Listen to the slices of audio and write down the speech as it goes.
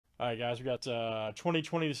All right, guys, we got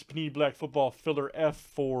 2020 this Panini Black Football Filler F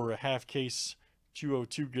for half case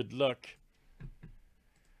 202. Good luck.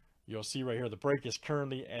 You'll see right here the break is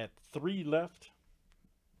currently at 3 left.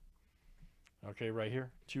 Okay, right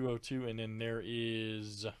here, 202, and then there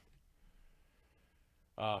is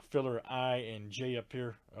filler I and J up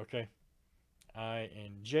here. Okay, I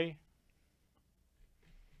and J.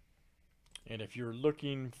 And if you're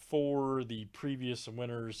looking for the previous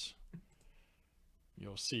winners,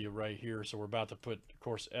 you'll see it right here. So we're about to put, of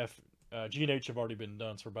course, F, G and H have already been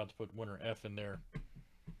done, so we're about to put winner F in there.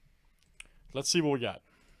 Let's see what we got.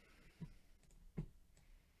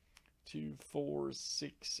 2, 4,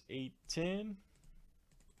 6, 8, 10.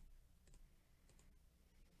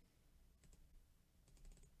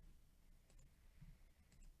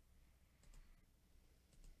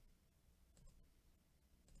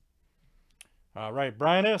 All right,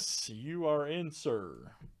 Brian S., you are in,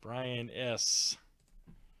 sir. Brian S.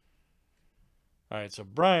 All right, so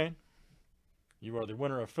Brian, you are the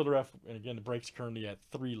winner of Filler F, and again, the break's currently at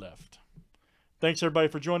 3 left. Thanks, everybody,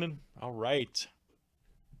 for joining. All right.